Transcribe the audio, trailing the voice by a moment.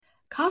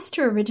Costs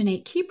to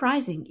originate keep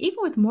rising, even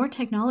with more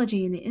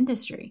technology in the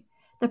industry.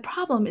 The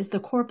problem is the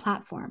core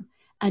platform.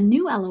 A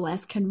new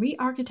LOS can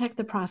re-architect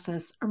the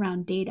process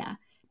around data,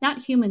 not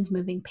humans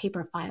moving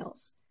paper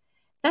files.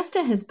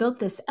 Vesta has built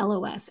this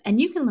LOS, and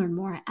you can learn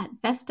more at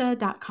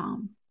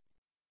Vesta.com.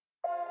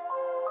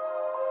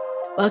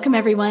 Welcome,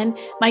 everyone.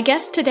 My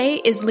guest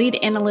today is lead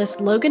analyst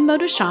Logan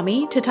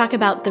Mohtashami to talk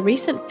about the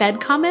recent Fed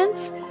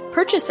comments,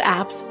 purchase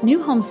apps,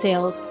 new home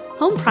sales,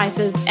 home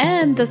prices,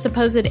 and the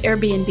supposed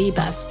Airbnb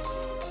bust.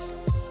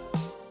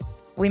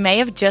 We may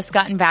have just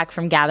gotten back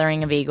from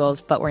Gathering of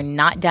Eagles, but we're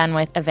not done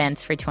with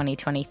events for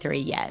 2023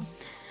 yet.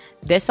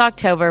 This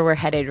October, we're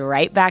headed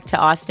right back to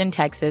Austin,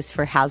 Texas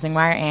for Housing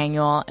Wire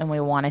Annual, and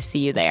we want to see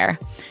you there.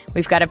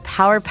 We've got a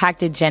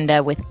power-packed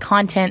agenda with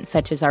content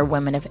such as our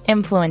Women of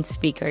Influence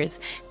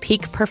speakers,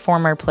 peak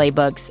performer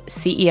playbooks,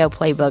 CEO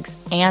playbooks,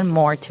 and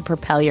more to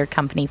propel your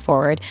company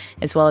forward,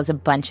 as well as a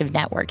bunch of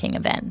networking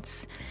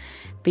events.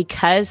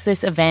 Because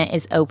this event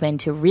is open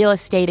to real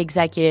estate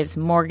executives,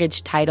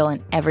 mortgage, title,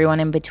 and everyone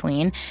in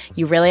between,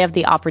 you really have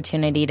the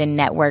opportunity to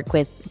network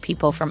with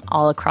people from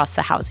all across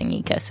the housing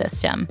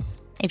ecosystem.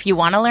 If you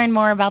want to learn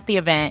more about the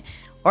event,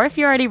 or if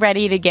you're already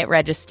ready to get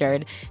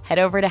registered, head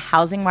over to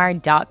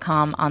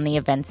housingwire.com on the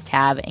events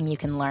tab and you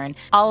can learn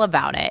all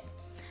about it.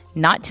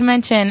 Not to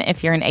mention,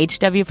 if you're an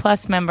HW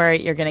Plus member,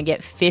 you're going to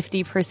get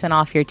 50%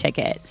 off your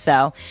ticket.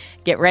 So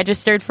get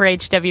registered for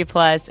HW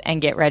Plus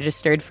and get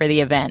registered for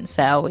the event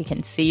so we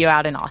can see you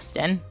out in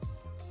Austin.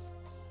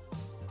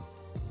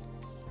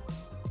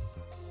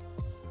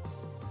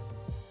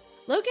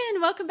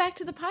 Logan, welcome back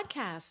to the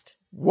podcast.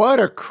 What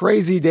a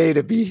crazy day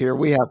to be here.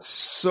 We have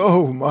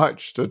so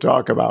much to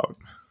talk about.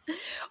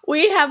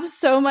 We have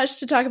so much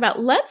to talk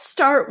about. Let's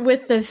start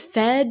with the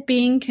Fed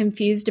being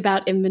confused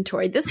about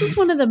inventory. This was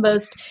one of the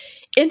most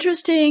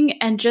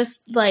interesting and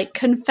just like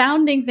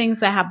confounding things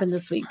that happened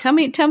this week. Tell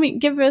me,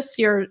 give us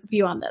your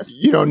view on this.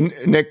 You know,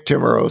 Nick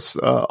Timiraos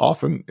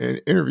often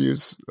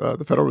interviews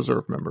the Federal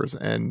Reserve members,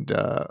 and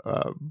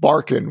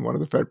Barkin, one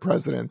of the Fed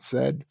presidents,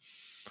 said,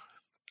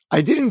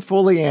 I didn't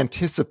fully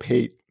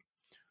anticipate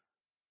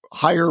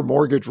higher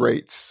mortgage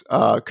rates,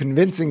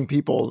 convincing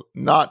people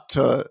not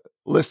to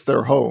list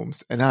their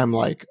homes. And I'm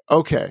like,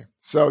 okay,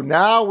 so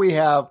now we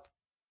have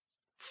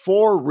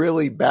 4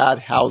 really bad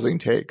housing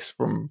takes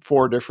from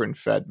 4 different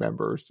Fed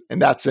members, and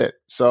that's it.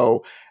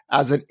 So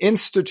as an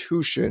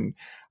institution,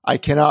 I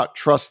cannot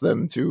trust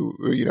them to,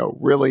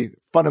 really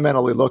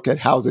fundamentally look at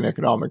housing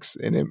economics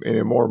in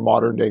a more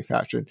modern day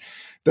fashion.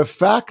 The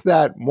fact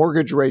that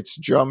mortgage rates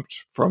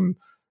jumped from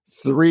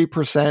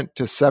 3%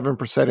 to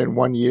 7% in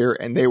 1 year,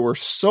 and they were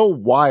so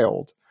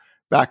wild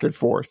back and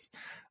forth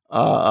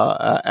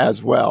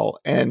as well.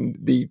 And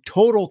the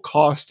total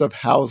cost of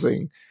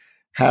housing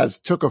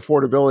has took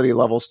affordability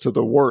levels to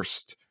the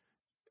worst,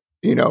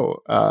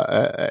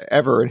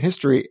 ever in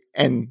history.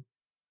 And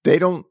they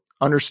don't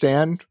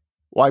understand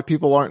why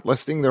people aren't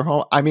listing their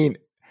home. I mean,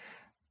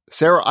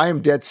 Sarah, I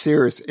am dead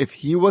serious. If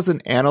he was an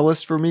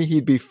analyst for me,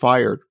 he'd be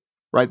fired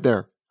right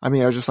there. I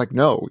mean, I was just like,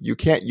 no, you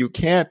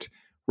can't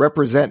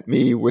represent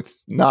me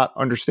with not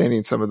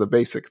understanding some of the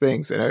basic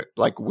things. And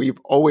like we've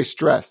always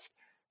stressed,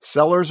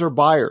 sellers or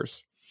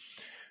buyers,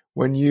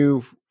 when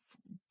you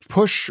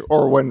push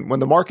or when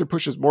the market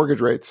pushes mortgage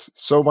rates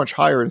so much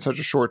higher in such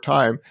a short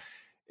time,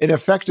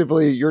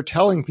 ineffectively, you're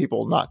telling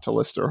people not to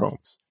list their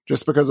homes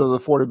just because of the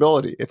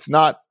affordability. It's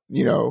not,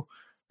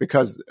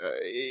 because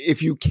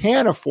if you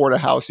can afford a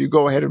house, you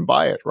go ahead and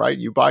buy it, right?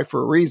 You buy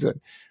for a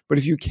reason. But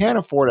if you can't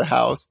afford a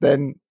house,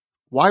 then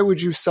why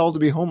would you sell to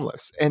be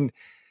homeless? And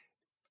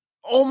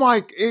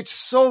it's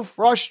so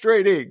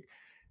frustrating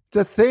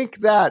to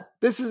think that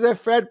this is a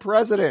Fed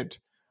president.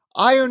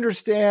 I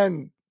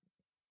understand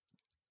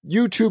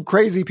YouTube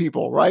crazy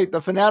people, right?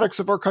 The fanatics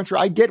of our country.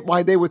 I get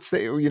why they would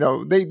say,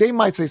 they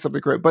might say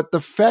something great, but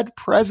the Fed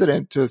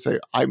president to say,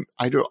 I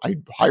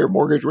higher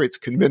mortgage rates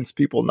convince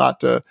people not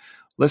to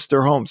list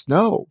their homes.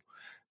 No,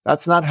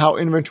 that's not how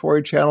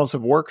inventory channels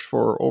have worked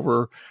for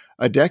over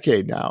a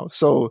decade now.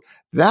 So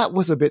that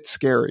was a bit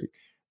scary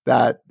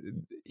that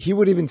he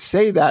would even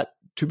say that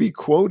to be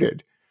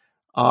quoted.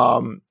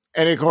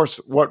 And of course,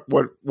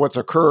 what's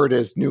occurred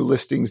is new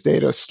listings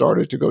data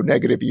started to go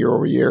negative year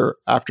over year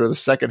after the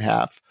second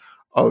half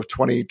of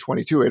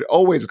 2022. It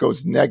always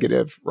goes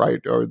negative,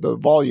 right? Or the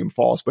volume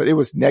falls, but it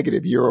was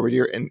negative year over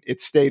year, and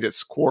it stayed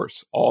its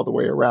course all the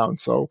way around.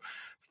 So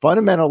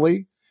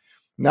fundamentally,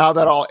 now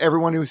that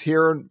everyone who's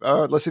here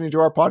listening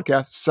to our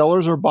podcast,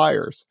 sellers or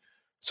buyers.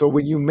 So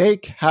when you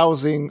make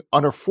housing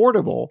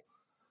unaffordable,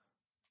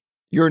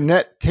 you're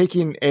net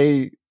taking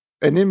an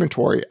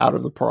inventory out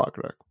of the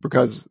product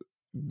because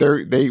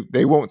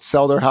they won't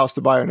sell their house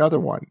to buy another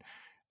one.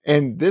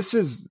 And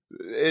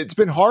it's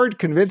been hard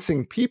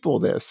convincing people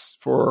this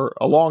for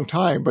a long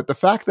time. But the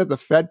fact that the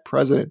Fed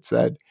president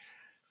said,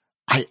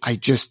 I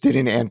just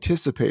didn't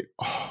anticipate.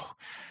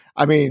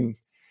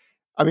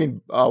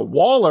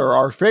 Waller,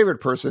 our favorite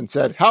person,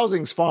 said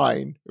housing's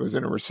fine. It was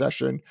in a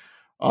recession.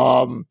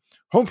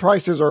 home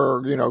prices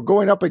are,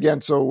 going up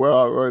again.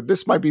 So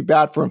this might be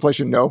bad for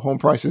inflation. No, home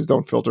prices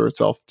don't filter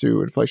itself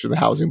to inflation. The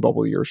housing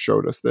bubble years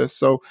showed us this.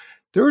 So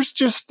there's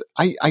just,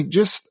 I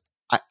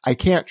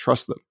can't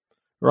trust them,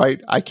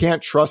 right? I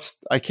can't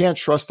trust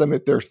them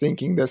if they're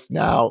thinking this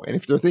now. And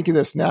if they're thinking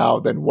this now,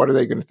 then what are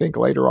they going to think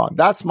later on?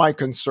 That's my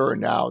concern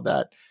now,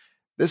 that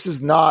this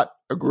is not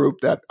a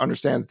group that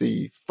understands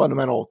the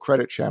fundamental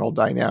credit channel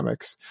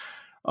dynamics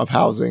of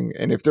housing.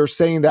 And if they're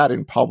saying that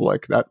in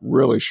public, that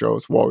really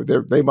shows, whoa,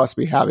 they must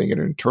be having an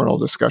internal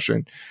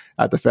discussion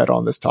at the Fed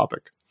on this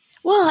topic.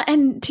 Well,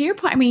 and to your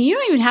point, I mean, you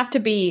don't even have to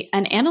be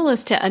an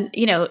analyst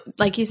to,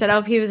 like you said, oh,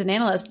 if he was an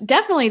analyst,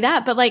 definitely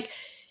that. But like,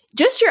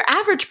 just your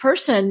average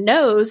person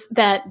knows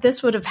that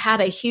this would have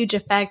had a huge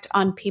effect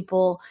on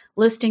people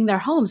listing their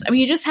homes. I mean,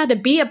 you just had to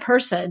be a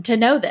person to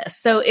know this.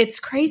 So it's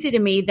crazy to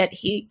me that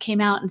he came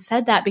out and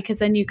said that, because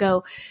then you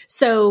go,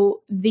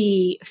 so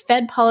the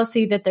Fed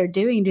policy that they're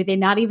doing, do they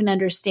not even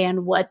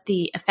understand what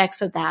the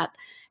effects of that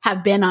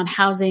have been on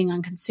housing,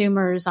 on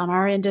consumers, on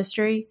our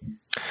industry?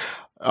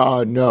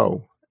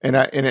 No.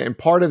 And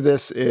part of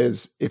this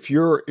is if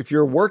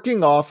you're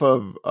working off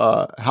of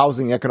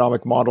housing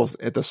economic models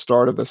at the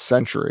start of the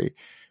century,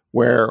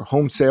 where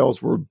home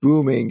sales were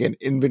booming and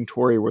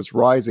inventory was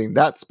rising,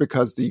 that's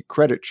because the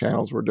credit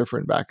channels were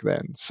different back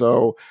then.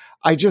 So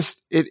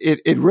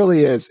it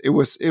really is. It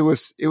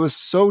was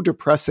so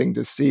depressing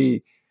to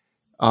see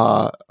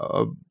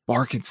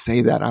Barkin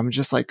say that. I'm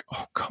just like,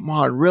 oh, come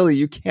on, really?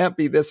 You can't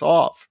be this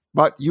off,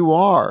 but you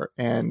are.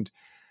 And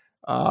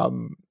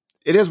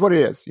it is what it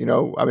is.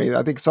 I mean,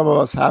 I think some of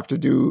us have to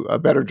do a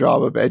better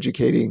job of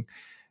educating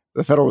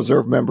the Federal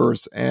Reserve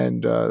members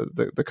and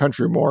the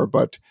country more.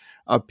 But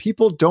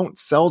people don't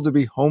sell to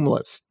be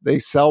homeless. They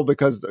sell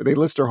because they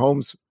list their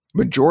homes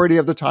majority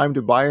of the time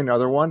to buy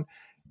another one.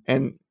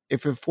 And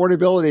if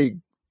affordability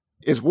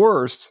is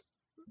worse,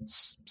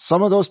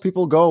 some of those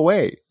people go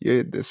away.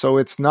 So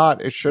it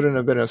shouldn't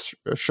have been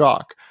a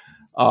shock.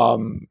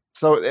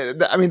 So,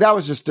 I mean, that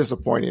was just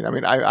disappointing. I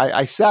mean,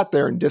 I sat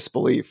there in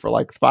disbelief for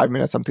like 5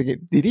 minutes. I'm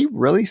thinking, did he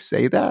really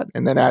say that?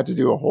 And then I had to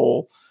do a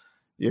whole,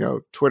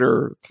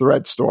 Twitter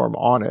thread storm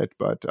on it.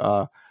 But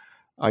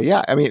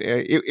yeah, I mean,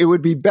 it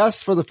would be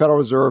best for the Federal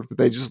Reserve that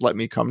they just let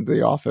me come to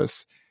the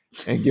office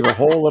and give a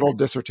whole little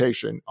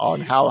dissertation on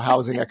how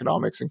housing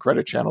economics and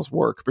credit channels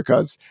work,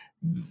 because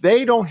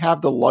they don't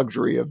have the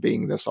luxury of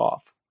being this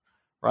off,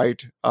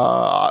 right?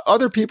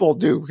 Other people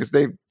do, because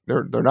they're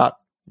not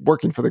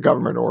working for the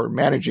government or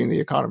managing the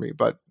economy,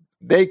 but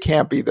they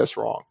can't be this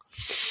wrong.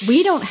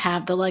 We don't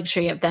have the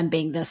luxury of them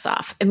being this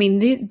off. I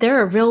mean, there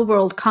are real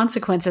world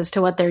consequences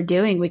to what they're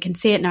doing. We can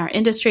see it in our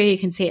industry. You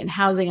can see it in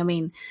housing. I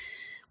mean,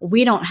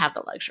 we don't have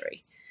the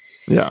luxury.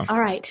 Yeah. All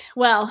right.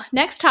 Well,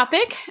 next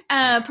topic,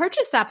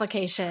 purchase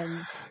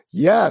applications.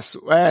 Yes.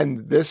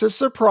 And this is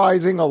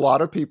surprising a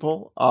lot of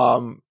people.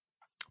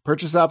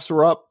 Purchase apps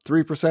were up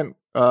 3%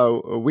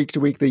 week to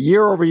week. The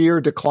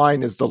year-over-year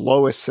decline is the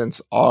lowest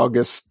since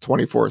August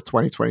 24th,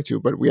 2022.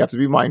 But we have to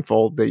be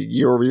mindful, the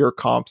year-over-year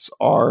comps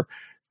are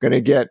going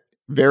to get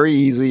very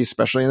easy,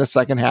 especially in the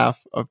second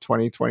half of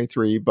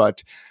 2023.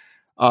 But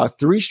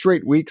 3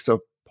 straight weeks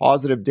of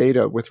positive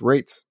data with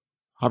rates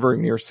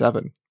hovering near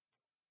 7.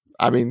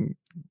 I mean,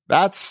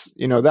 that's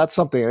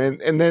something.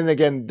 And then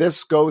again,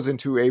 this goes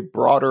into a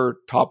broader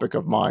topic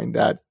of mine,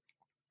 that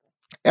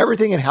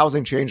everything in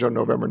housing changed on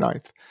November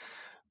 9th.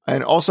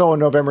 And also on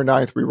November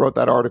 9th, we wrote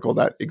that article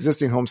that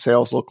existing home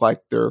sales look like,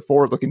 their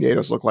forward-looking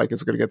data look like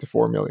it's going to get to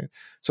 4 million.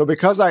 So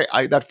because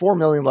I that 4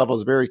 million level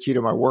is very key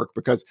to my work,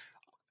 because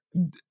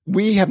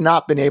we have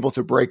not been able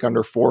to break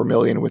under 4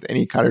 million with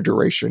any kind of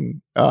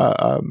duration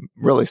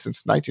really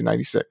since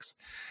 1996.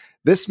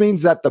 This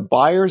means that the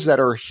buyers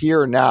that are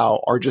here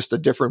now are just a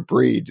different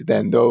breed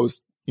than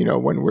those,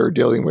 when we're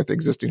dealing with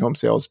existing home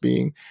sales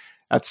being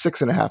at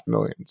 6.5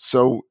 million.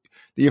 So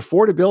the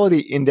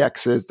affordability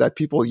indexes that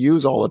people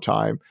use all the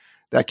time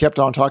that kept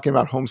on talking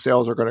about home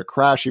sales are going to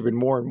crash even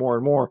more and more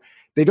and more,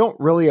 they don't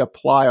really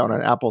apply on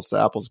an apples to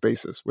apples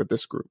basis with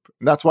this group.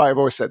 And that's why I've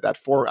always said that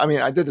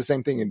I did the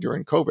same thing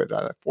during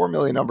COVID. 4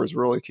 million number is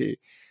really key.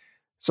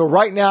 So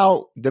right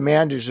now,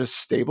 demand is just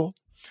stable.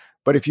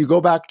 But if you go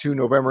back to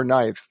November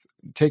 9th,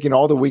 taking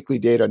all the weekly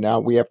data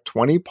now, we have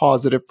 20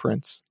 positive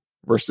prints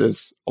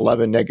versus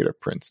 11 negative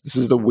prints. This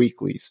is the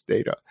weekly's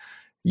data.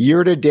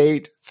 Year to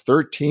date,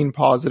 13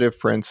 positive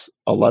prints,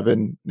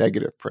 11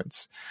 negative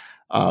prints.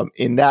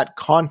 In that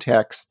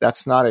context,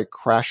 that's not a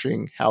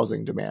crashing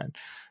housing demand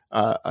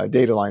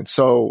data line.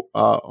 So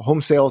home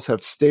sales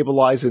have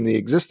stabilized in the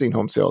existing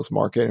home sales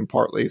market, and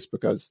partly it's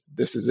because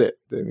this is it.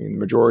 I mean, the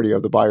majority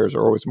of the buyers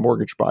are always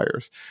mortgage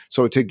buyers.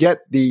 So to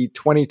get the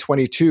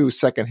 2022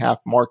 second half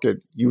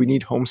market, you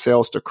need home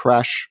sales to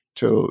crash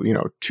to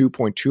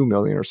 2.2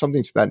 million or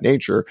something to that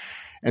nature.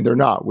 And they're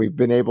not. We've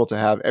been able to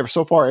have,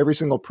 so far, every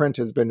single print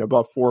has been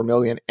above 4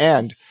 million.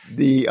 And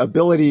the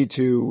ability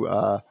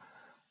to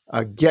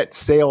get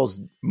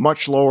sales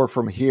much lower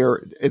from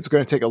here, it's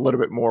going to take a little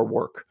bit more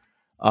work.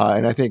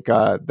 And I think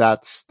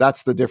that's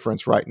the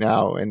difference right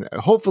now. And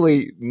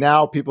hopefully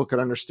now people can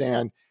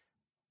understand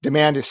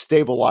demand is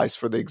stabilized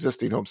for the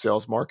existing home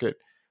sales market,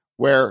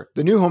 where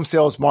the new home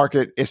sales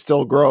market is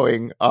still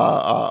growing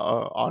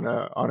on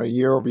a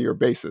year-over-year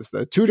basis.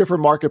 The two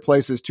different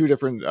marketplaces, two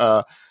different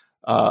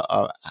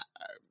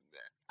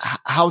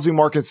housing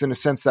markets, in a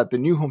sense that the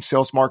new home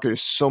sales market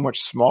is so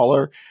much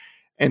smaller,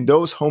 and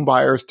those home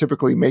buyers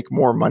typically make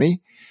more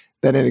money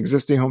than an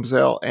existing home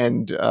sale.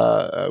 And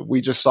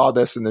we just saw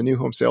this in the new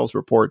home sales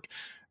report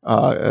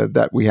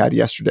that we had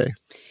yesterday.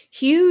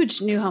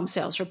 Huge new home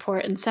sales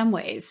report in some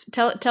ways.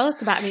 Tell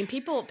us about. I mean,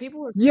 people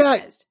were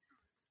surprised.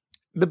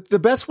 The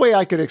best way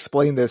I could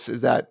explain this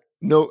is that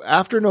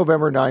after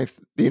November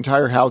 9th, the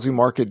entire housing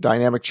market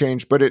dynamic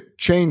changed, but it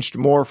changed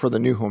more for the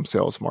new home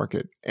sales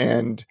market.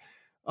 And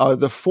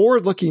the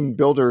forward-looking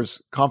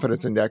builders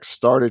confidence index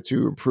started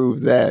to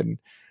improve then.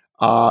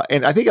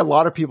 And I think a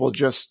lot of people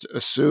just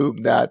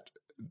assumed that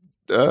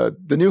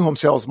the new home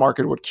sales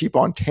market would keep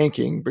on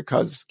tanking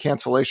because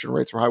cancellation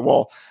rates were high.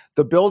 Well,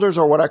 the builders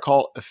are what I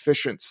call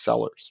efficient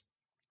sellers.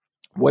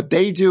 What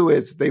they do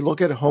is they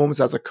look at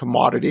homes as a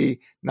commodity,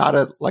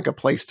 not like a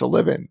place to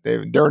live in.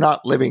 They're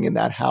not living in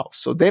that house.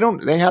 So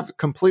they have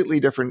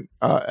completely different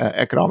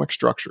economic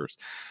structures.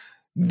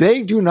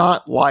 They do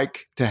not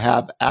like to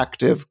have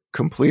active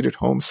completed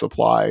home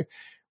supply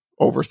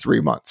over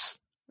 3 months.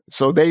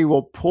 So they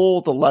will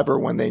pull the lever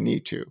when they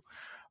need to.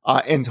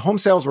 And home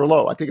sales were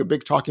low. I think a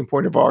big talking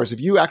point of ours,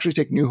 if you actually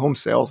take new home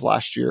sales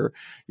last year,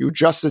 you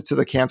adjust it to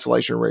the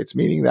cancellation rates,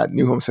 meaning that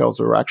new home sales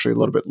are actually a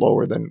little bit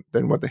lower than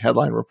what the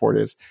headline report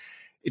is.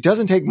 It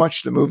doesn't take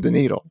much to move the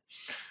needle.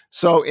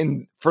 So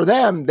for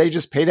them, they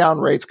just pay down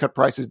rates, cut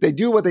prices. They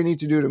do what they need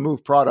to do to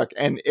move product,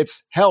 and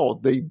it's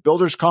held. The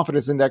Builders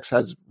Confidence Index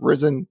has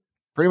risen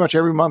pretty much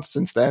every month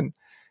since then,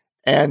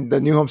 and the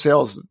new home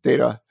sales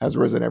data has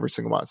risen every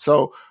single month.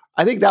 So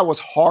I think that was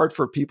hard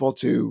for people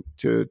to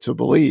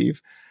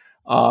believe.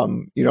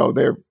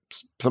 There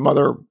some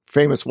other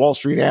famous Wall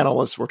Street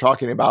analysts were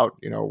talking about,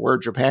 we're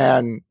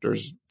Japan,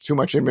 there's too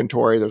much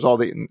inventory,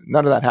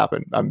 none of that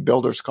happened.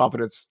 Builders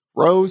confidence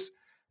rose.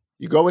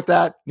 You go with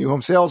that. New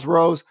home sales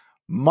rose.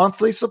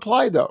 Monthly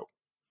supply, though.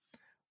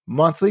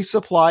 Monthly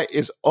supply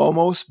is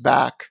almost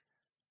back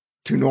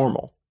to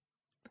normal.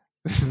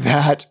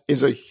 That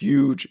is a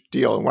huge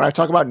deal. And when I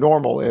talk about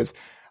normal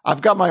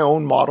I've got my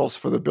own models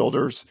for the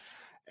builders,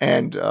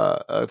 and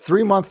a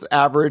 3-month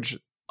average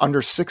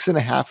under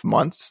 6.5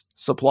 months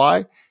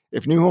supply.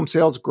 If new home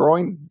sales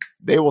growing,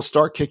 they will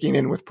start kicking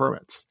in with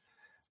permits.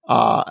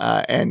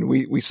 And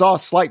we saw a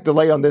slight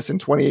delay on this in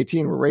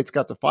 2018 where rates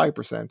got to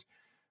 5%.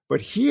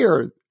 But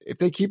here, if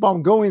they keep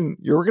on going,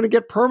 you're going to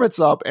get permits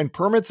up, and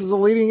permits is a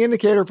leading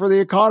indicator for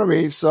the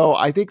economy. So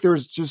I think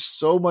there's just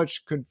so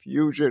much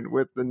confusion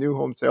with the new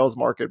home sales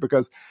market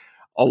because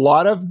a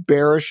lot of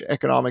bearish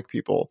economic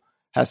people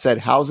have said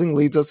housing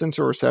leads us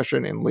into a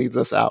recession and leads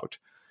us out.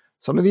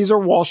 Some of these are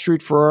Wall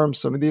Street firms.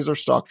 Some of these are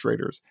stock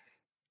traders.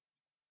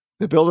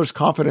 The builder's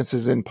confidence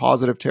is in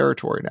positive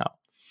territory now.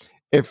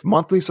 If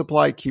monthly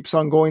supply keeps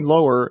on going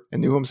lower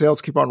and new home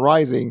sales keep on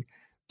rising,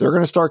 they're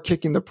going to start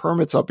kicking the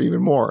permits up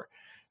even more.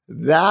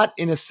 That,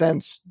 in a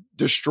sense,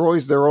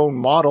 destroys their own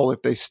model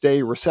if they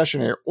stay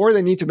recessionary, or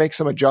they need to make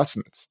some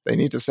adjustments. They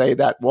need to say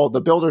that, well,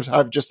 the builders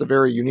have just a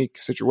very unique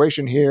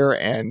situation here,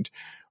 and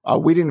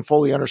we didn't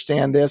fully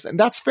understand this. And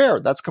that's fair.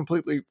 That's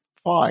completely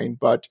fine.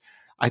 But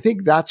I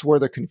think that's where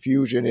the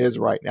confusion is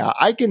right now.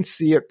 I can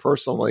see it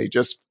personally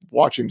just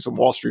watching some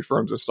Wall Street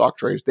firms and stock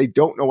traders. They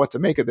don't know what to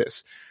make of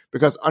this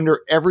because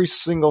under every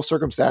single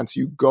circumstance,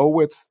 you go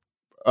with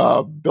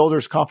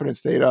builders'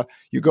 confidence data,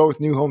 you go with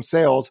new home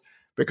sales,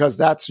 because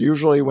that's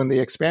usually when the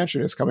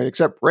expansion is coming,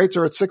 except rates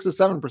are at 6 to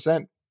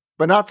 7%,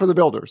 but not for the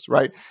builders,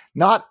 right?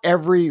 Not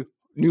every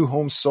new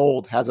home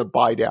sold has a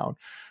buy down,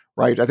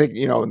 right? I think,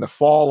 in the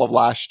fall of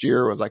last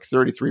year, it was like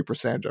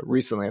 33%.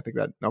 Recently, I think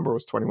that number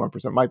was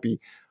 21%, might be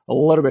a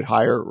little bit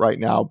higher right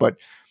now, but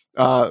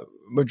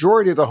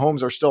majority of the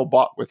homes are still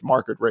bought with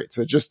market rates.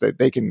 It's just that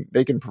they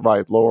can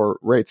provide lower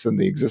rates than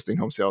the existing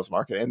home sales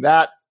market. And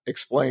that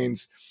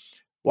explains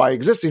why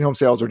existing home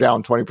sales are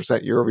down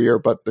 20% year over year,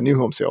 but the new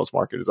home sales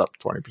market is up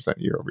 20%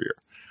 year over year.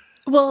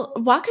 Well,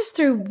 walk us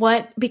through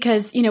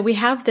because, we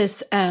have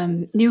this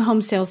new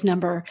home sales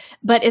number,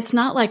 but it's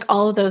not like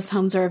all of those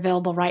homes are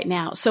available right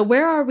now. So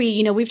where are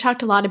we? We've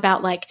talked a lot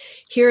about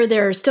here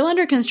they're still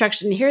under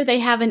construction. Here they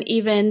haven't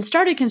even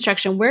started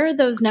construction. Where are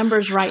those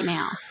numbers right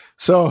now?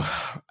 So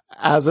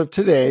as of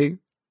today,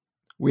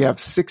 we have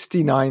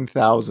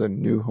 69,000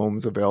 new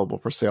homes available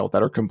for sale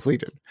that are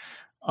completed.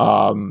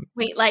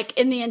 Wait,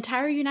 in the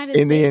entire United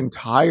States? In the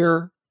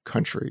entire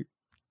country.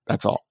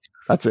 That's all.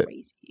 That's it.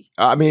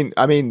 I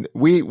mean,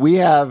 we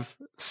have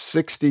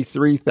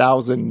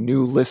 63,000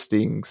 new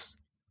listings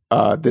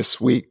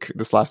this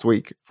last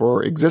week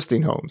for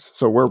existing homes.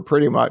 So we're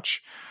pretty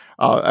much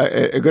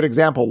a good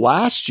example.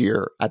 Last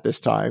year at this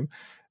time,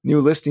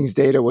 new listings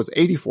data was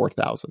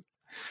 84,000.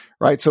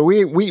 Right. So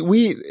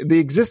the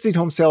existing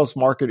home sales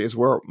market is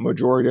where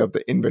majority of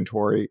the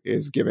inventory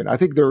is given. I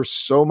think there's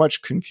so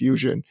much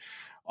confusion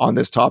on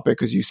this topic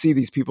because you see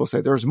these people say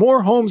there's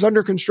more homes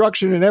under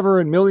construction than ever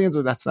in millions,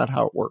 and that's not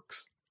how it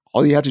works.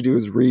 All you had to do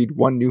is read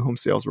one new home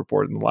sales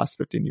report in the last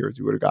 15 years.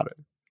 You would have got it.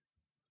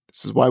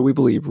 This is why we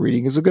believe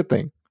reading is a good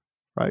thing,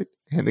 right?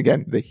 And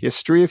again, the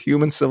history of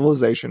human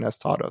civilization has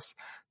taught us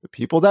the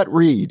people that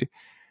read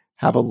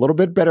have a little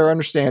bit better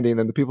understanding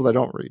than the people that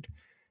don't read.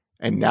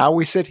 And now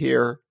we sit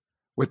here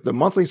with the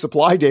monthly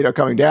supply data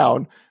coming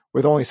down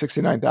with only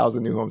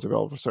 69,000 new homes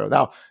available for sale.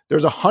 Now,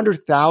 there's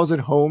 100,000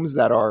 homes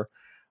that are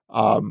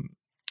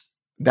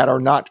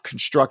not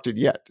constructed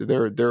yet.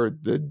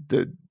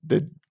 The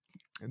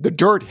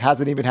dirt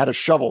hasn't even had a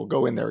shovel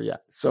go in there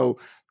yet. So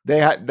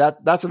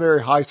that's a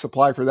very high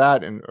supply for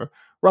that, and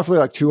roughly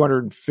like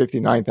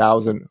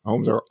 259,000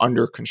 homes are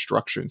under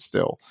construction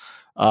still.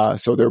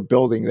 So they're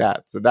building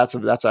that. So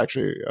that's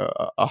actually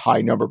a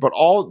high number. But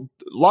a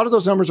lot of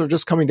those numbers are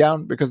just coming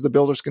down because the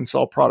builders can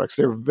sell products.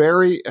 They're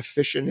very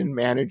efficient in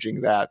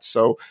managing that.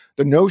 So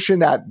the notion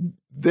that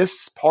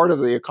this part of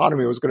the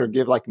economy was going to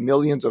give like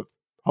millions of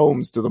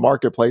homes to the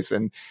marketplace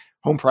and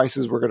home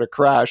prices were going to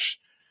crash,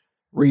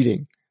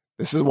 reading.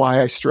 This is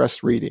why I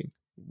stress reading.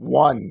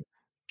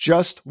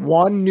 Just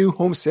one new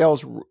home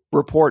sales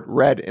report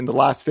read in the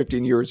last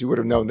 15 years, you would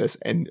have known this.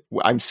 And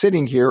I'm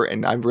sitting here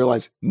and I've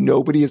realized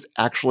nobody has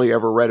actually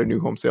ever read a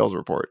new home sales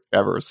report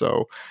ever.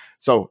 So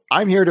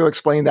I'm here to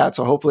explain that.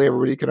 So hopefully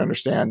everybody can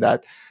understand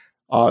that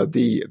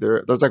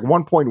there's like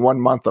 1.1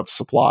 month of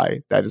supply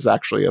that is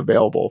actually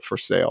available for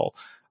sale.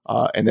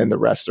 And then the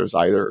rest is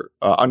either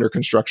under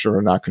construction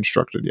or not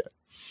constructed yet.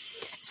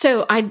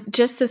 So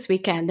just this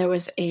weekend, there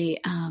was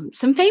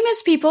some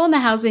famous people in the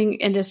housing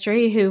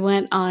industry who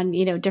went on,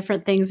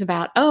 different things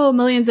about,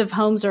 millions of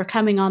homes are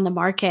coming on the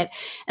market.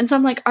 And so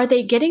I'm like, are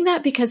they getting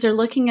that because they're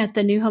looking at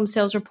the new home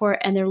sales report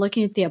and they're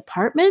looking at the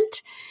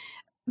apartment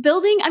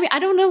building? I mean, I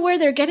don't know where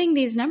they're getting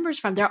these numbers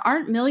from. There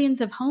aren't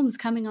millions of homes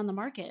coming on the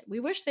market. We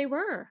wish they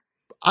were.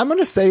 I'm going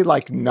to say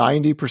like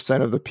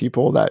 90% of the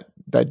people that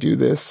do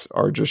this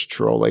are just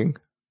trolling.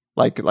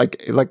 Like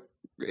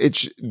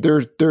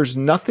there's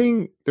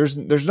nothing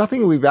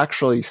we've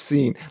actually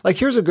seen. Like,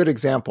 here's a good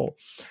example.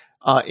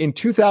 In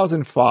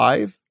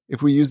 2005,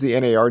 if we use the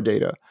NAR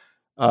data,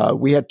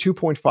 we had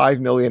 2.5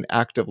 million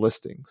active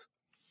listings.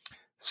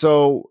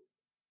 So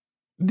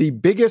the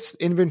biggest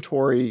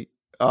inventory,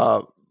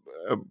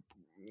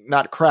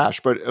 not crash,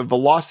 but a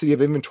velocity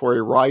of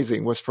inventory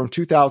rising was from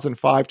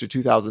 2005 to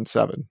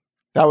 2007.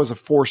 That was a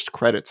forced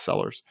credit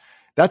sellers.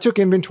 That took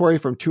inventory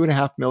from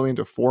 2.5 million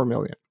to 4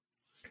 million.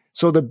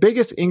 So the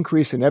biggest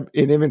increase in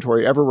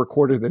inventory ever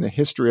recorded in the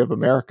history of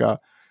America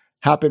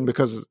happened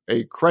because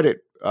a credit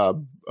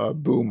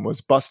boom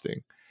was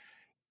busting.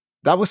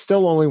 That was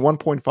still only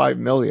 1.5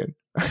 million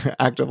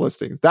active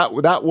listings. That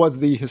was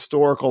the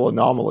historical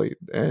anomaly,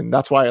 and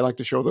that's why I like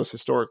to show those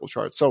historical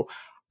charts. So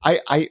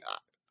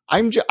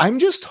I'm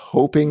just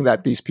hoping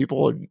that these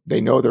people,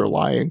 they know they're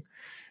lying,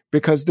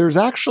 because there's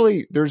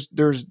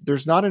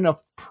not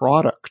enough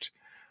product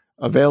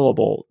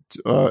available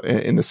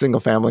in the single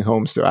family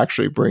homes to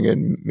actually bring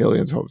in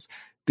millions of homes.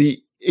 The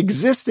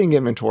existing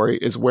inventory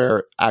is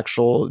where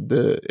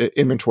the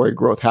inventory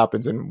growth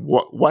happens. And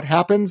what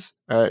happens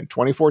in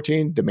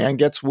 2014, demand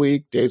gets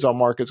weak, days on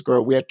markets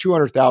grow. We had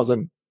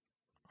 200,000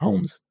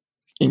 homes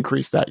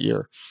increase that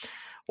year.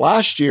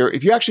 Last year,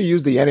 if you actually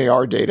use the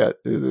NAR data,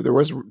 there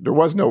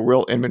was no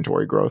real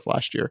inventory growth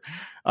last year.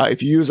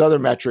 If you use other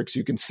metrics,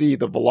 you can see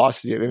the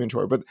velocity of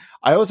inventory. But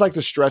I always like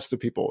to stress to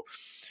people,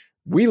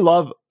 we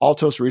love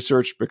Altos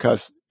Research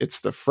because it's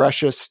the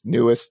freshest,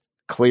 newest,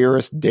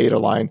 clearest data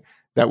line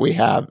that we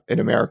have in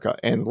America.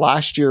 And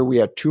last year we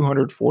had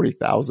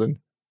 240,000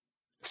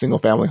 single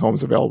family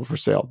homes available for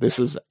sale. This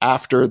is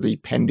after the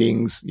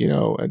pendings,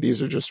 and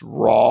these are just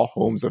raw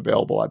homes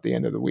available at the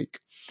end of the week.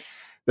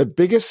 The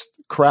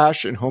biggest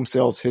crash in home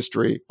sales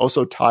history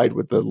also tied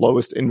with the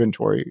lowest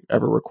inventory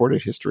ever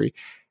recorded history.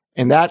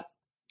 And that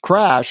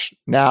crash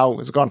now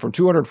has gone from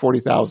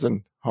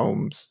 240,000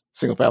 homes,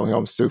 single family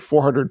homes, to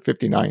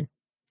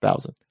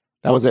 459,000.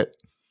 That was it.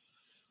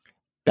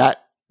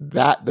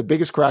 The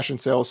biggest crash in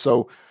sales.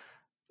 So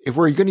if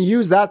we're going to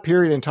use that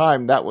period in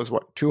time, that was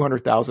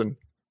 200,000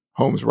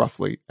 homes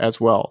roughly as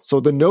well. So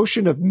the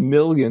notion of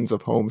millions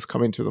of homes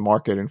coming to the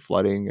market and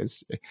flooding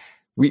is,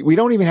 we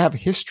don't even have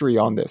history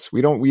on this.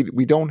 We had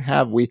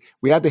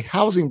the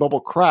housing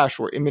bubble crash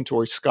where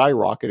inventory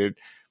skyrocketed.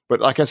 But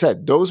like I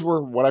said, those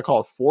were what I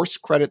call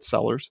forced credit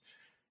sellers.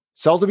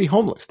 Sell to be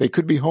homeless. They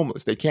could be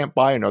homeless. They can't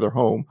buy another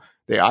home.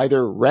 They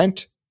either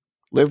rent,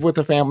 live with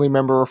a family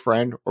member or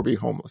friend, or be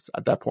homeless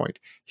at that point.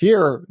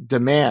 Here,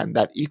 demand,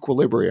 that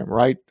equilibrium,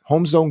 right?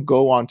 Homes don't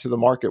go onto the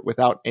market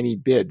without any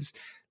bids.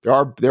 There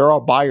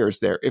are buyers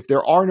there. If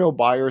there are no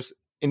buyers,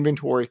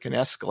 inventory can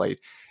escalate.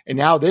 And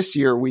now this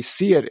year, we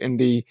see it in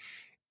the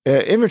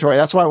inventory.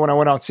 That's why when I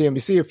went on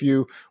CNBC a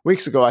few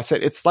weeks ago, I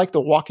said, it's like The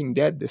Walking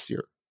Dead this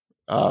year.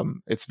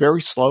 It's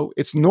very slow.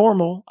 It's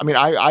normal. I mean,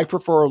 I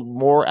prefer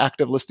more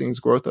active listings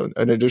growth,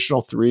 an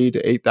additional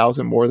 3,000 to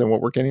 8,000 more than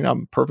what we're getting.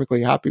 I'm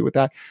perfectly happy with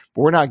that,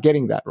 but we're not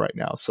getting that right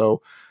now.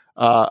 So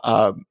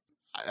I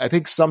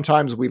think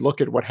sometimes we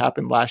look at what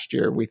happened last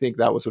year and we think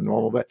that was a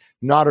normal event,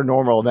 not a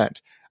normal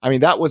event. I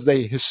mean, that was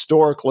a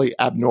historically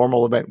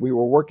abnormal event. We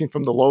were working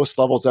from the lowest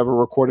levels ever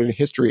recorded in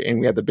history, and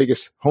we had the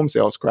biggest home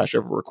sales crash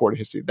ever recorded in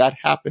history. That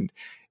happened.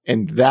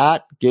 And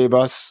that gave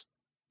us,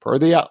 per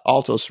the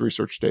Altos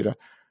research data,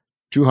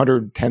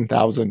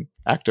 210,000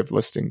 active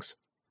listings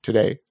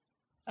today.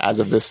 As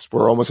of this,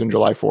 we're almost in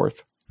July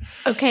 4th.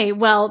 Okay,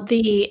 well,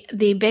 the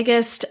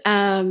biggest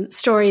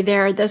story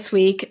there this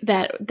week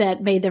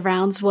that made the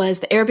rounds was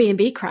the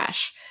Airbnb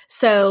crash.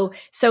 So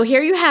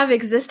here you have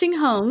existing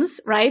homes,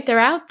 right? They're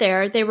out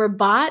there. They were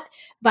bought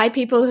by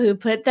people who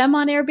put them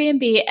on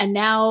Airbnb, and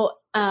now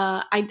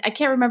I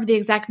can't remember the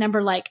exact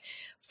number. Like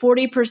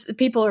 40%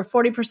 people are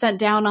 40%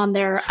 down on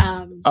their.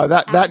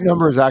 That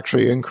number is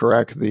actually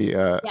incorrect.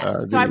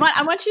 Yes. So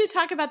I want you to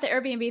talk about the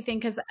Airbnb thing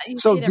because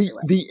so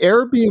the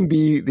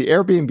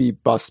Airbnb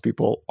bust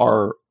people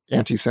are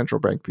anti-central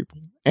bank people.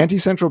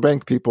 Anti-central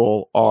bank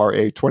people are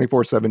a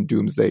 24/7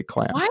 doomsday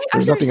clan. Why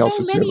There's are nothing there else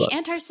so to say many about it.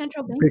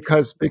 anti-central bank?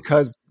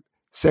 Because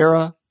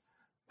Sarah,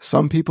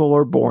 some people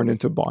are born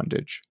into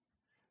bondage.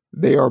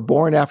 They are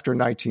born after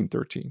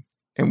 1913.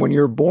 And when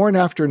you're born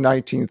after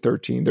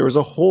 1913, there is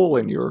a hole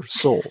in your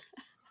soul.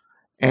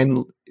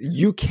 And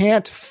you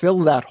can't fill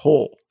that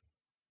hole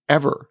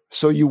ever.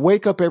 So you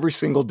wake up every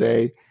single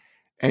day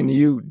and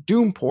you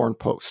doom porn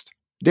post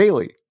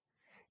daily.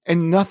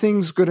 And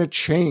nothing's going to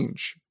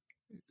change.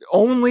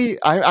 Only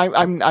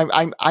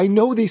I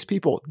know these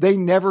people. They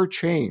never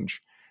change.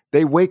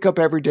 They wake up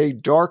every day.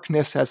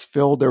 Darkness has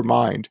filled their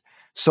mind.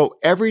 So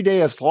every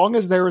day, as long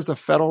as there is a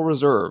Federal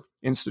Reserve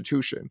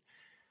institution,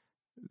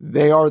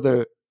 they are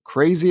the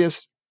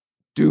craziest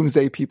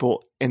doomsday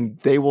people, and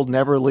they will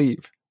never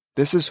leave.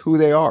 This is who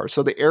they are.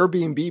 So the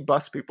Airbnb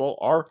bust people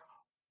are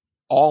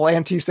all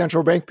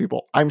anti-central bank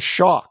people. I'm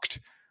shocked.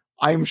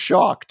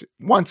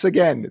 Once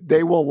again,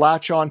 they will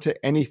latch on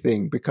to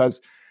anything because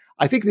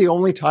I think the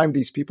only time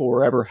these people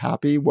were ever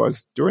happy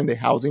was during the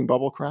housing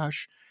bubble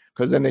crash,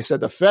 because then they said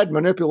the Fed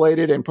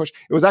manipulated and pushed.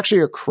 It was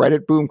actually a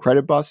credit boom,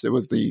 credit bust. It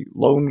was the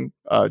loan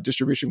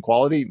distribution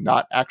quality,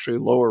 not actually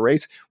lower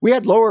rates. We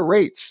had lower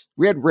rates.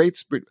 We had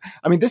rates.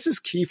 I mean, this is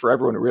key for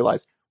everyone to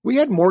realize. We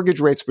had mortgage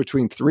rates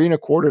between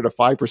 3.25% to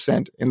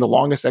 5% in the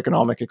longest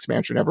economic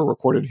expansion ever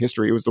recorded in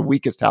history. It was the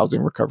weakest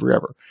housing recovery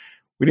ever.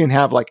 We didn't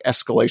have like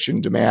escalation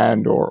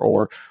demand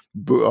or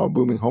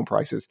booming home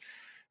prices.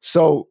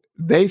 So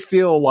they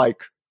feel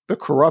like the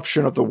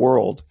corruption of the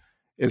world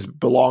is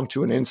belong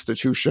to an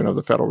institution of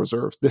the Federal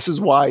Reserve. This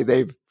is why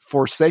they've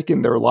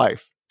forsaken their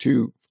life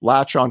to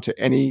latch onto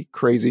any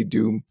crazy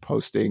doom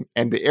posting.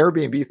 And the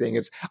Airbnb thing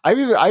is, I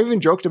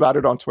even joked about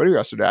it on Twitter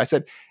yesterday. I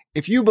said,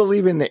 if you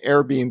believe in the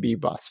Airbnb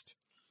bust,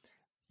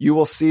 you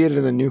will see it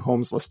in the new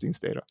homes listings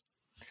data.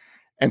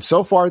 And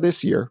so far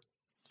this year,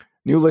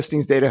 new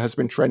listings data has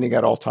been trending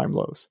at all-time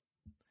lows.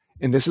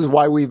 And this is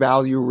why we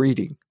value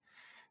reading.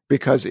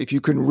 Because if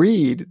you can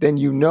read, then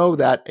you know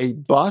that a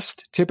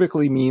bust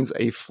typically means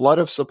a flood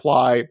of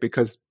supply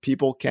because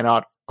people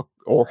cannot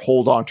or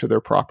hold on to their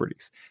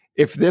properties.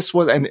 If this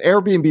was an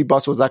Airbnb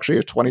bust was actually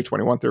a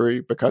 2021 theory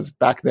because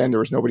back then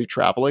there was nobody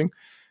traveling.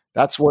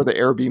 That's where the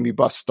Airbnb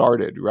bust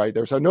started, right?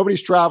 There's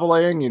nobody's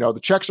traveling, the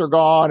checks are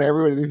gone,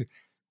 everybody.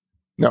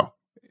 No,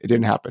 it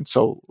didn't happen.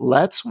 So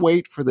let's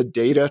wait for the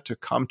data to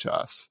come to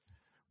us.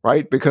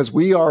 Right? Because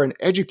we are an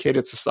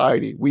educated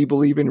society. We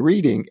believe in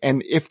reading.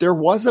 And if there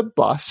was a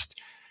bust,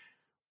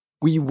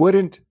 we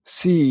wouldn't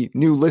see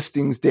new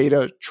listings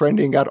data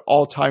trending at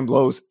all-time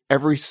lows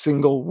every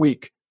single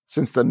week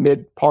since the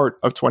mid part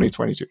of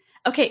 2022.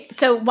 Okay,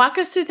 so walk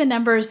us through the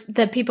numbers,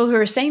 the people who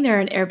are saying they're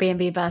an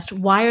Airbnb bust.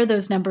 Why are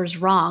those numbers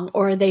wrong,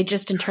 or are they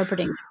just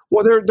interpreting?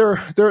 Well,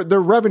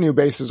 their revenue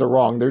bases are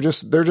wrong. They're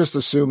just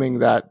assuming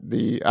that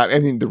the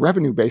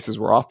revenue bases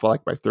were off by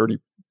 30%.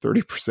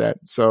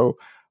 So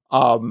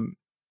a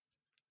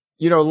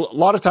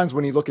lot of times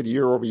when you look at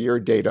year over year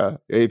data,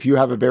 if you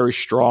have a very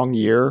strong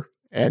year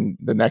and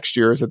the next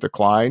year is a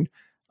decline,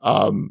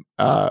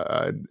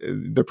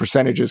 the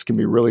percentages can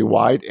be really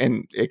wide,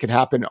 and it can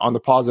happen on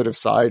the positive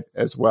side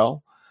as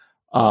well.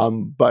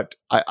 But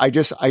I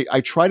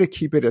try to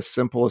keep it as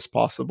simple as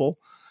possible.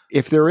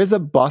 If there is a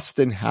bust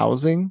in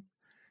housing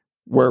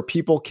where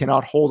people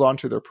cannot hold on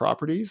to their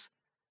properties,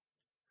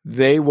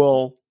 they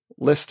will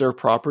list their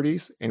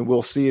properties and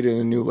we'll see it in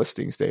the new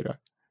listings data.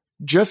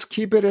 Just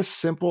keep it as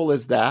simple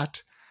as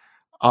that.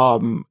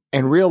 And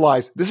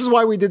realize this is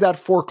why we did that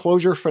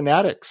Foreclosure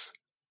Fanatics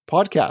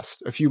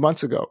podcast a few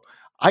months ago.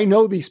 I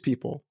know these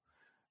people.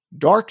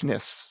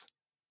 Darkness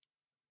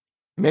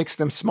makes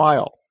them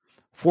smile.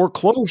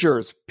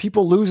 Foreclosures,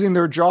 people losing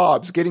their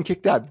jobs, getting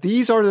kicked out.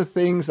 These are the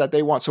things that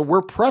they want. So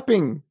we're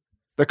prepping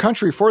the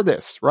country for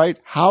this, right?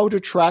 How to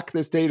track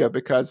this data,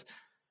 because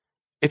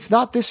it's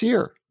not this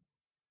year,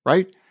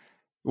 right? It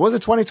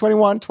wasn't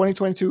 2021,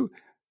 2022.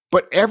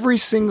 But every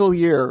single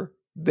year,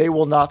 they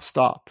will not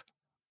stop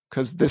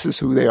because this is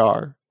who they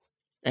are.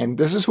 And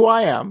this is who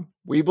I am.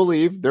 We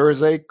believe there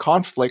is a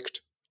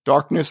conflict,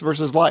 darkness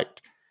versus light,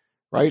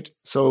 right?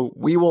 So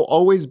we will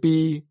always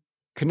be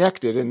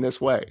connected in this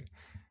way.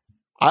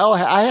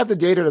 I have the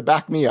data to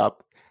back me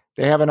up.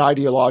 They have an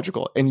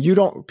ideological, and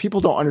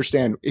people don't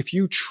understand. If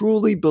you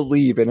truly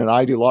believe in an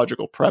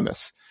ideological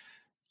premise,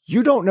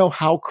 you don't know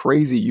how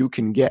crazy you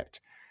can get.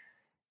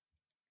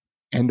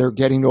 And they're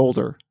getting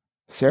older.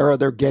 Sarah,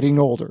 they're getting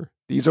older.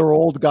 These are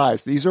old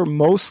guys. These are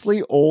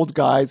mostly old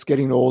guys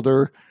getting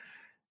older,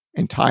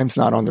 and time's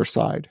not on their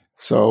side.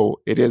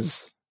 So it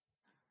is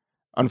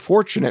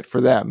unfortunate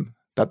for them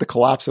that the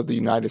collapse of the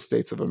United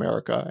States of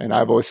America, and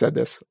I've always said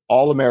this,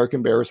 all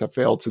American bears have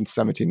failed since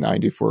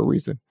 1790 for a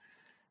reason,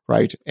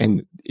 right?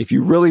 And if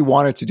you really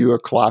wanted to do a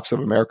collapse of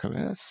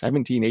America,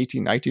 17,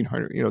 18,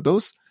 1900,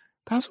 those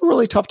were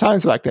really tough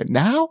times back then.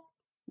 Now,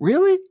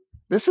 really?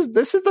 This is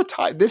the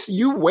time.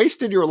 You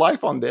wasted your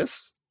life on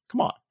this. Come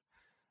on.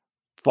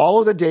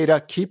 Follow the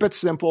data. Keep it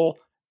simple.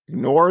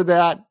 Ignore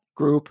that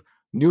group.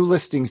 New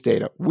listings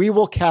data. We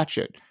will catch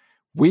it.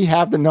 We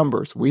have the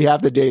numbers. We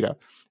have the data.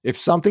 If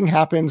something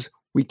happens,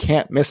 we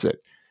can't miss it.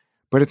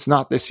 But it's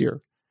not this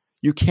year.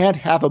 You can't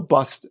have a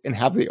bust and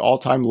have the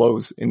all-time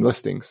lows in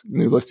listings,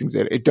 new listings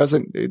data. It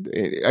doesn't.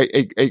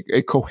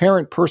 A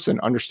coherent person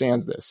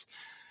understands this.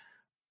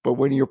 But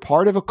when you're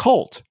part of a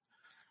cult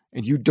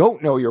and you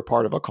don't know you're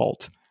part of a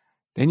cult,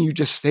 then you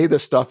just say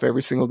this stuff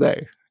every single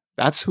day.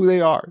 That's who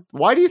they are.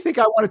 Why do you think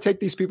I want to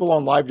take these people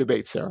on live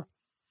debates, Sarah?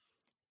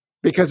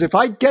 Because if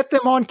I get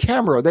them on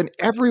camera, then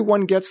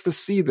everyone gets to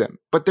see them.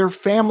 But their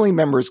family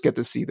members get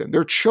to see them.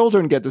 Their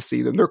children get to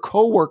see them. Their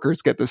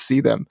coworkers get to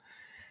see them.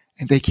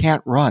 And they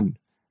can't run.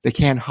 They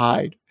can't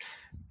hide.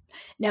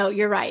 No,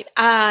 you're right.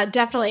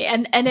 Definitely.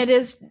 And it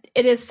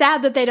is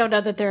sad that they don't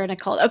know that they're in a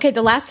cult. Okay.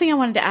 The last thing I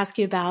wanted to ask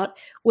you about,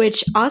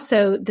 which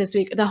also this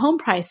week, the home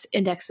price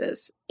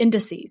indices,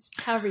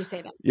 however you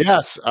say that.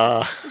 Yes.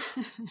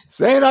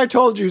 Saying I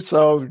told you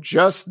so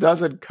just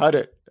doesn't cut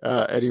it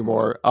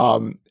anymore.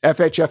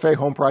 FHFA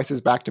home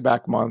prices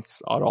back-to-back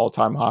months on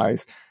all-time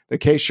highs. The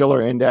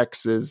Case-Shiller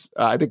index is,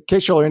 the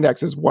Case-Shiller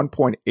index is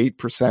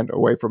 1.8%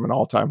 away from an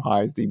all-time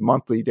highs. The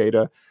monthly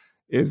data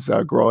is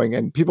growing.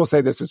 And people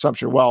say this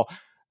assumption,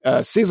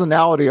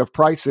 seasonality of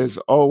prices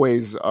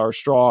always are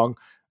strong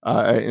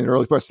in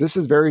early prices. This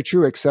is very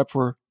true, except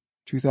for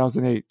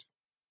 2008,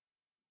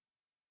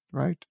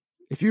 right?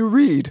 If you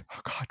read,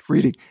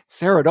 reading,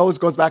 Sarah, it always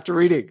goes back to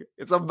reading.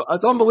 It's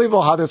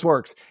unbelievable how this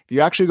works. If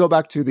you actually go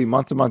back to the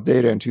month-to-month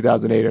data in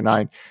 2008 and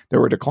 9,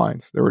 there were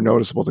declines. There were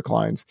noticeable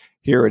declines.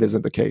 Here, it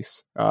isn't the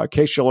case.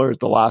 Case-Shiller is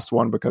the last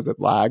one because it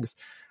lags.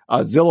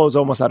 Zillow's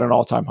almost at an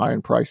all-time high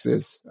in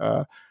prices.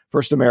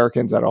 First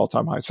American's at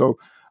all-time high. So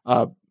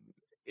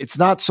it's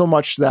not so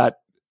much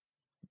that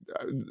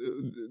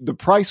the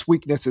price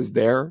weakness is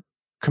there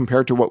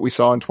compared to what we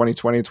saw in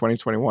 2020 and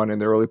 2021 and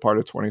the early part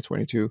of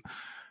 2022,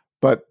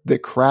 but the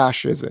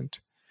crash isn't.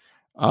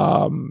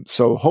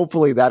 So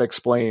hopefully that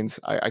explains.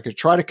 I could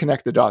try to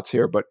connect the dots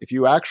here, but if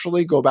you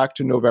actually go back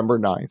to November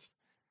 9th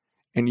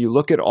and you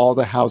look at all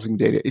the housing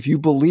data, if you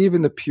believe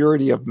in the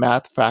purity of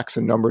math, facts,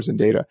 and numbers and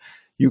data,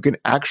 you can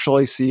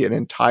actually see an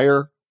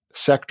entire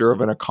sector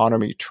of an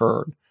economy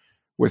turn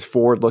with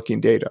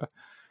forward-looking data.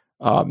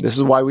 This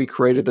is why we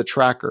created the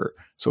tracker,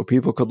 so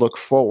people could look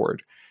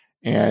forward.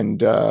 And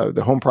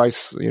the home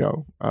price,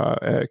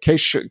 if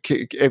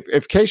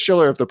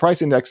Case-Shiller, if the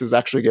price indexes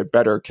actually get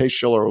better,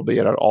 Case-Shiller will be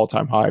at an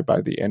all-time high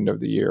by the end of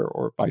the year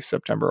or by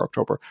September,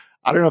 October.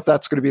 I don't know if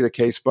that's going to be the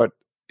case, but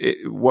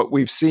what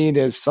we've seen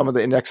is some of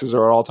the indexes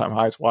are at all-time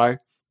highs. Why?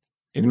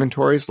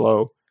 Inventory is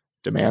low,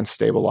 demand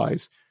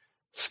stabilized.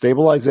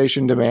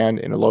 Stabilization demand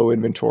in a low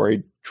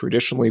inventory.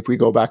 Traditionally, if we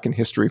go back in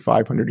history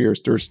 500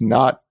 years, there's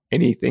not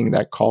anything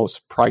that calls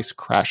price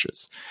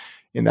crashes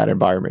in that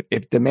environment.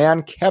 If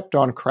demand kept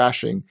on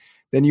crashing,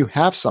 then you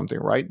have something,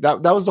 right?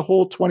 That was the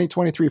whole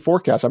 2023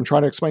 forecast. I'm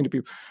trying to explain to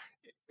people.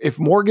 If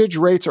mortgage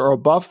rates are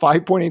above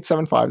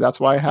 5.875, that's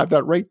why I have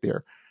that rate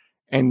there,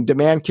 and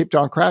demand kept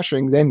on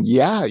crashing, then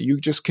you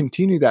just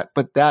continue that.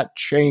 But that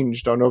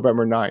changed on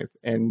November 9th.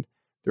 And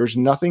there's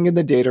nothing in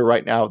the data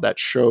right now that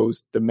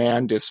shows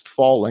demand is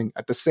falling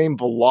at the same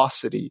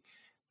velocity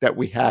that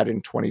we had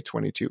in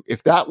 2022.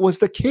 If that was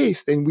the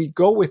case, then we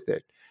go with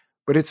it.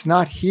 But it's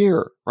not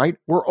here, right?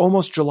 We're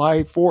almost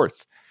July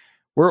 4th.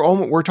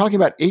 We're talking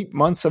about 8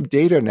 months of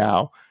data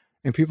now,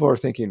 and people are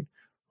thinking,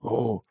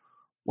 "Oh,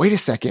 wait a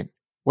second,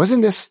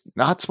 wasn't this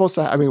not supposed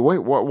to? Wait,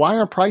 why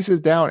are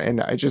prices down?"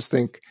 And I just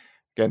think,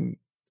 again,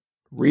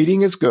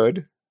 reading is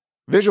good,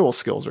 visual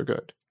skills are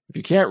good. If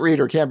you can't read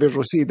or can't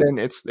visually see, then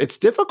it's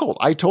difficult.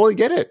 I totally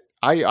get it.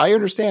 I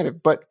understand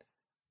it, but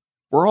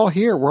we're all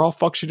here. We're all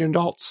functioning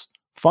adults.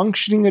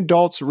 Functioning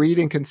adults read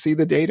and can see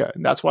the data,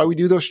 and that's why we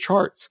do those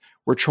charts.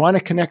 We're trying to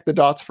connect the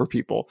dots for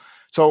people.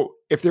 So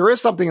if there is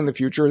something in the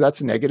future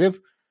that's negative,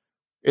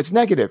 it's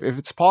negative. If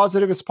it's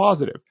positive, it's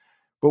positive.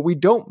 But we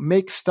don't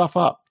make stuff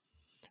up,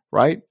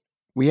 right?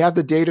 We have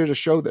the data to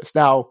show this.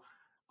 Now,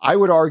 I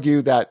would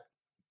argue that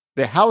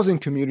the housing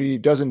community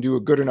doesn't do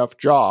a good enough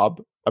job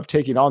of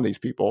taking on these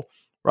people,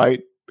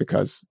 right?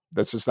 Because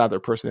that's just not their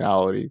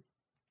personality.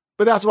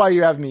 But that's why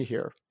you have me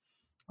here,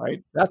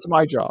 right? That's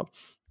my job.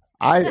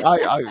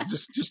 I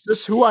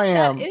just who I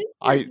am.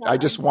 I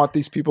just want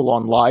these people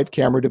on live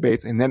camera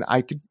debates, and then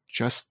I could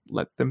just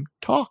let them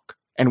talk.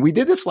 And we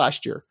did this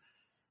last year.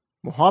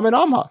 Muhammad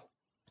Amma,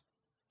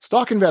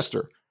 stock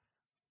investor,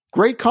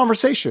 great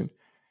conversation.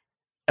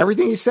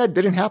 Everything he said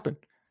didn't happen.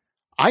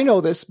 I know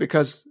this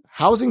because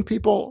housing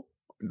people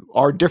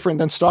are different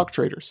than stock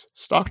traders.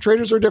 Stock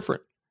traders are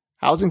different.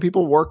 Housing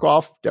people work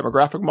off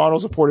demographic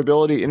models,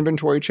 affordability,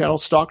 inventory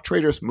channels. Stock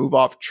traders move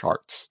off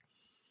charts.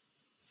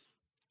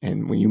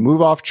 And when you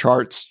move off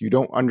charts, you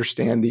don't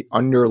understand the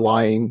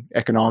underlying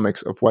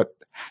economics of what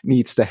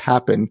needs to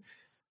happen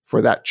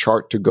for that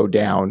chart to go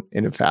down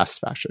in a fast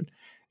fashion.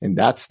 And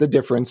that's the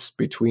difference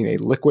between a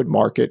liquid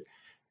market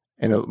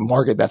and a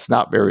market that's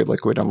not very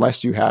liquid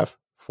unless you have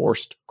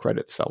forced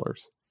credit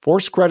sellers.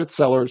 Forced credit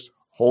sellers,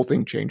 whole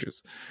thing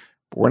changes.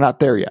 But we're not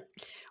there yet.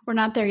 We're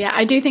not there yet.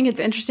 I do think it's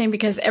interesting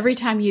because every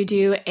time you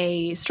do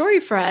a story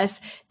for us,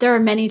 there are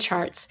many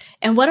charts.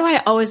 And what do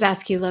I always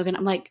ask you, Logan?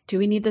 I'm like, do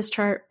we need this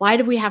chart? Why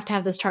do we have to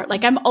have this chart?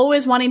 Like, I'm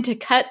always wanting to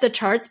cut the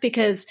charts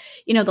because,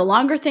 you know, the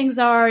longer things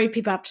are,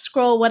 people have to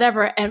scroll,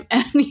 whatever. And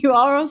you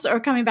always are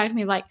coming back to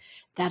me like,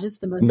 that is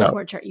the most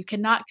important chart. You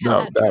cannot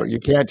cut No, you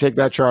can't take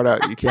that chart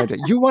out. You can't.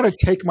 You want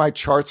to take my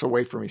charts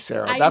away from me,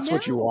 Sarah. That's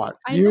what you want.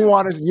 You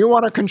want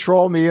to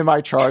control me and my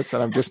charts,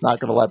 and I'm just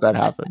not going to let that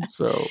happen.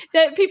 So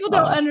that people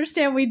don't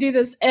understand. We do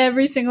this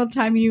every single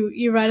time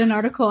you write an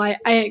article.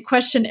 I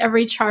question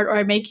every chart, or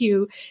I make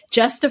you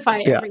justify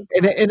every.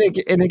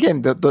 And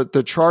again,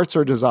 the charts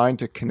are designed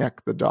to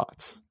connect the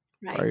dots,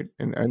 right?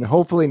 And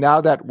hopefully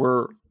now that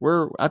we're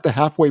at the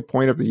halfway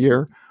point of the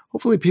year,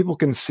 hopefully people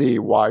can see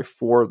why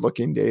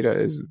forward-looking data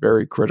is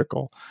very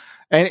critical.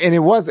 And it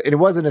was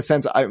in a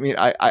sense, I mean,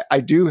 I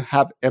do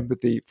have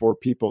empathy for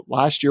people.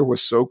 Last year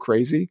was so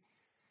crazy,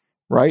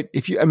 right?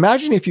 If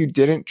you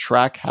didn't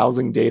track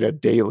housing data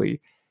daily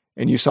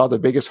and you saw the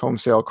biggest home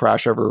sale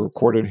crash ever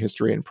recorded in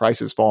history and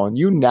prices falling,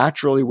 you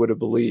naturally would have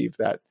believed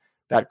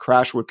that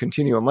crash would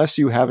continue unless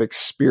you have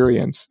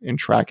experience in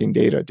tracking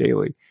data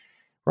daily.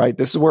 Right.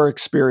 This is where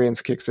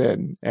experience kicks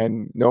in,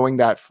 and knowing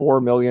that 4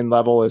 million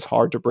level is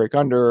hard to break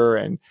under.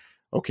 And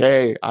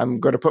okay, I'm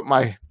going to put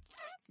my,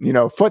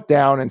 foot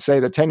down and say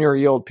the 10-year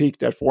yield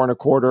peaked at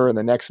 4.25 and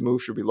the next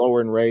move should be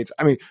lower in rates.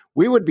 I mean,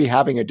 we would be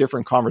having a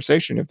different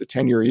conversation if the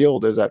 10-year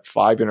yield is at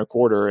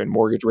 5.25 and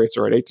mortgage rates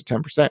are at 8 to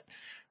 10%.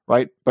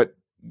 Right. But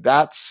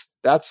that's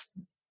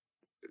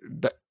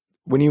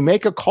when you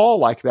make a call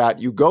like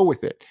that, you go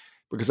with it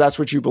because that's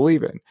what you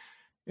believe in.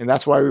 And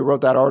that's why we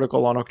wrote that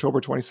article on October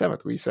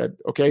 27th. We said,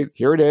 okay,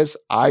 here it is.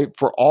 I,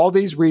 for all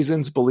these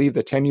reasons, believe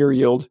the 10-year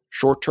yield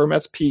short-term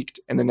has peaked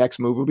and the next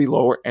move will be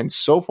lower. And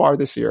so far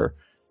this year,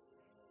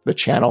 the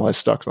channel has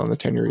stuck on the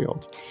 10-year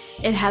yield.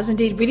 It has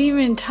indeed. We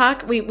didn't even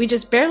talk. We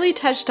just barely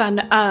touched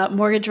on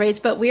mortgage rates,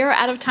 but we are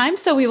out of time.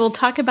 So we will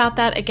talk about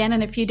that again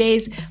in a few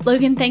days.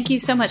 Logan, thank you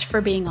so much for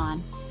being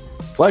on.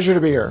 Pleasure to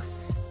be here.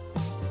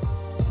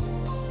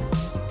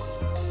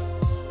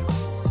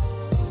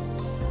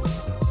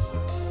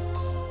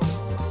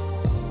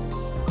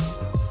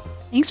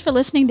 Thanks for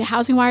listening to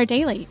Housing Wire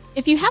Daily.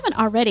 If you haven't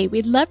already,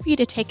 we'd love for you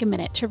to take a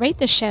minute to rate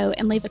the show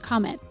and leave a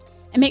comment.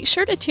 And make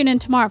sure to tune in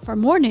tomorrow for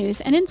more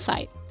news and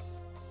insight.